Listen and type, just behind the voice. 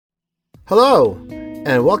Hello,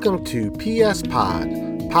 and welcome to PS Pod,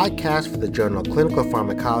 podcast for the journal Clinical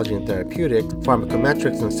Pharmacology and Therapeutics,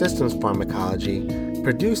 Pharmacometrics and Systems Pharmacology,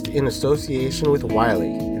 produced in association with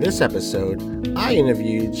Wiley. In this episode, I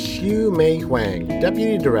interviewed Shiew-Mei Huang,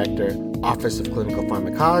 Deputy Director, Office of Clinical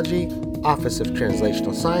Pharmacology, Office of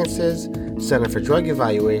Translational Sciences, Center for Drug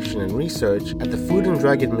Evaluation and Research at the Food and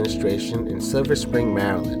Drug Administration in Silver Spring,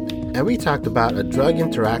 Maryland. And we talked about a drug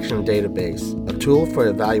interaction database, a tool for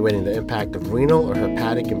evaluating the impact of renal or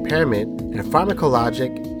hepatic impairment and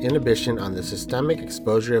pharmacologic inhibition on the systemic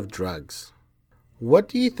exposure of drugs. What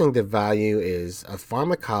do you think the value is of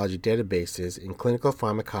pharmacology databases in clinical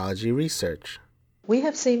pharmacology research? We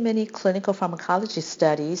have seen many clinical pharmacology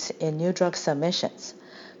studies in new drug submissions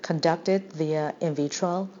conducted via in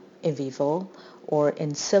vitro, in vivo, or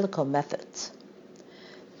in silico methods.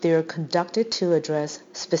 They are conducted to address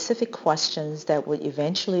specific questions that would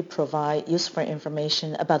eventually provide useful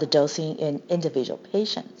information about the dosing in individual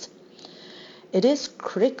patients. It is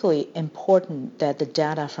critically important that the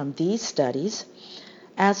data from these studies,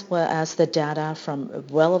 as well as the data from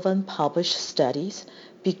relevant published studies,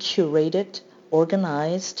 be curated,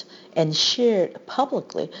 organized, and shared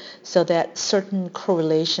publicly so that certain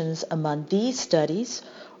correlations among these studies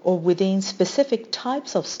or within specific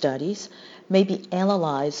types of studies may be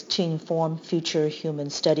analyzed to inform future human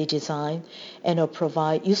study design and or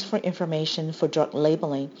provide useful information for drug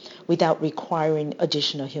labeling without requiring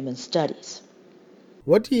additional human studies.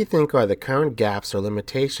 What do you think are the current gaps or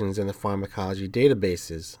limitations in the pharmacology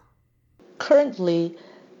databases? Currently,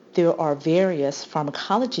 there are various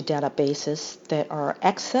pharmacology databases that are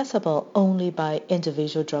accessible only by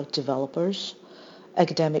individual drug developers,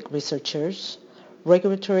 academic researchers,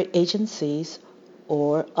 regulatory agencies,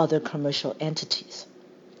 or other commercial entities.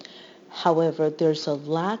 However, there's a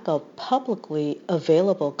lack of publicly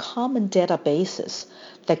available common databases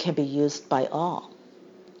that can be used by all.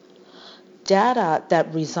 Data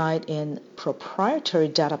that reside in proprietary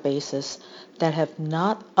databases that have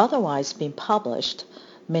not otherwise been published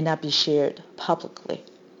may not be shared publicly.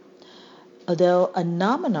 Although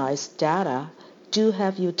anonymized data do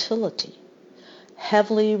have utility,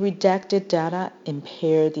 heavily redacted data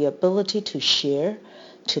impair the ability to share,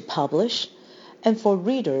 to publish, and for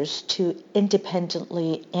readers to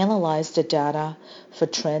independently analyze the data for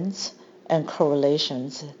trends and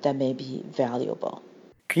correlations that may be valuable.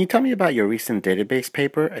 Can you tell me about your recent database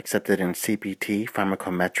paper accepted in CPT,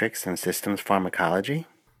 Pharmacometrics and Systems Pharmacology?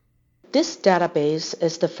 This database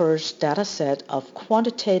is the first dataset of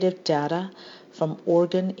quantitative data from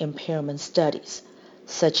organ impairment studies,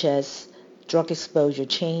 such as drug exposure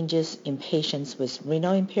changes in patients with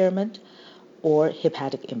renal impairment or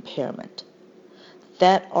hepatic impairment,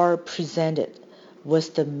 that are presented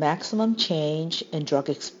with the maximum change in drug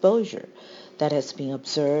exposure that has been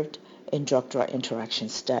observed in drug-drug interaction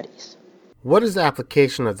studies. What is the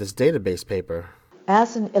application of this database paper?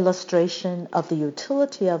 As an illustration of the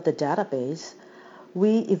utility of the database,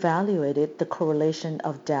 we evaluated the correlation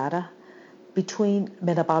of data between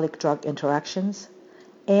metabolic drug interactions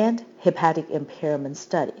and hepatic impairment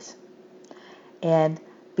studies, and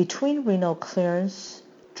between renal clearance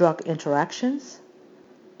drug interactions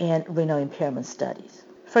and renal impairment studies.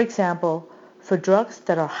 For example, for drugs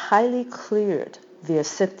that are highly cleared via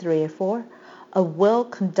CYP3A4, a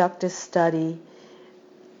well-conducted study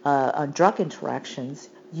on drug interactions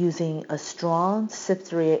using a strong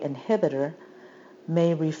CYP3A inhibitor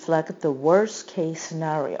may reflect the worst-case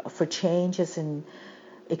scenario for changes in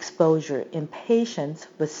exposure in patients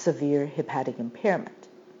with severe hepatic impairment.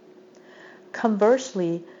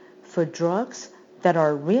 Conversely, for drugs that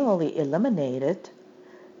are renally eliminated,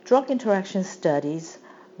 drug interaction studies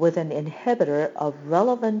with an inhibitor of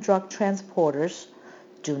relevant drug transporters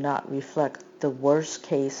do not reflect the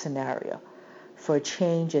worst-case scenario for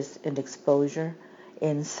changes in exposure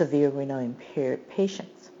in severe renal impaired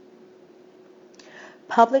patients.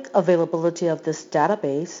 Public availability of this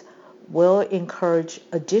database will encourage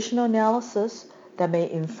additional analysis that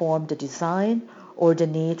may inform the design or the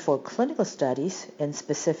need for clinical studies in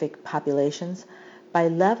specific populations by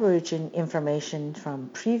leveraging information from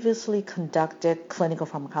previously conducted clinical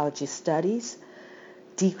pharmacology studies,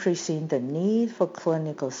 decreasing the need for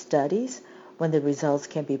clinical studies when the results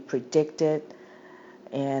can be predicted,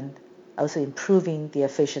 and also improving the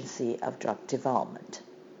efficiency of drug development.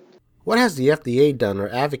 What has the FDA done or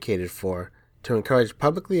advocated for to encourage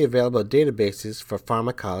publicly available databases for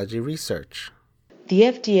pharmacology research? The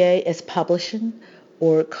FDA is publishing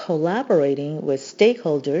or collaborating with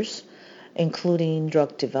stakeholders, including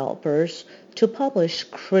drug developers, to publish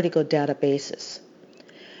critical databases.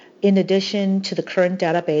 In addition to the current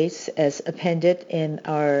database as appended in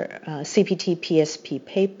our CPT-PSP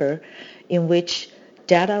paper, in which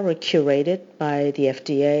data were curated by the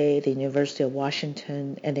FDA, the University of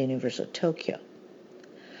Washington, and the University of Tokyo.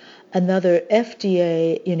 Another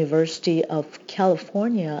FDA University of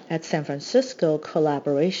California at San Francisco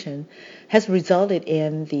collaboration has resulted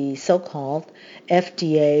in the so-called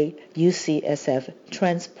FDA UCSF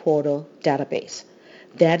Transportal database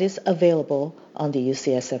that is available on the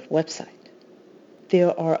UCSF website.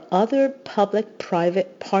 There are other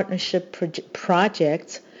public-private partnership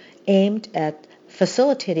projects aimed at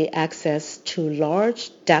facilitating access to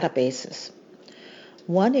large databases.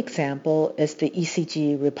 One example is the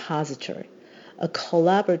ECG repository, a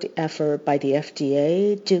collaborative effort by the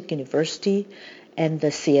FDA, Duke University, and the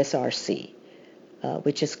CSRC,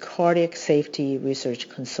 which is Cardiac Safety Research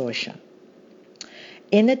Consortium.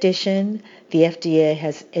 In addition, the FDA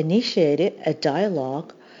has initiated a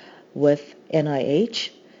dialogue with NIH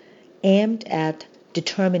aimed at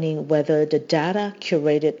determining whether the data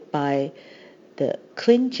curated by the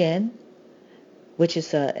ClinGen, which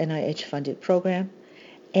is a NIH-funded program,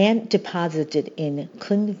 and deposited in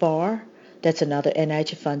ClinVar, that's another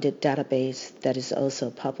NIH-funded database that is also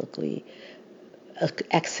publicly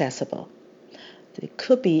accessible. It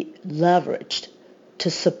could be leveraged to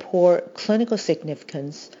support clinical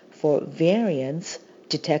significance for variants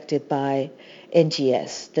detected by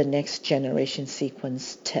NGS, the next generation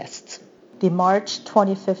sequence tests. The March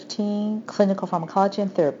 2015 Clinical Pharmacology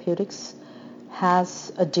and Therapeutics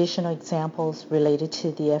has additional examples related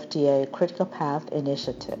to the FDA Critical Path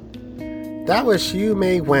Initiative. That was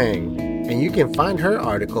Shiew-Mei Huang, and you can find her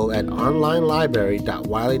article at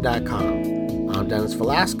onlinelibrary.wiley.com. I'm Dennis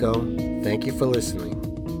Velasco. Thank you for listening.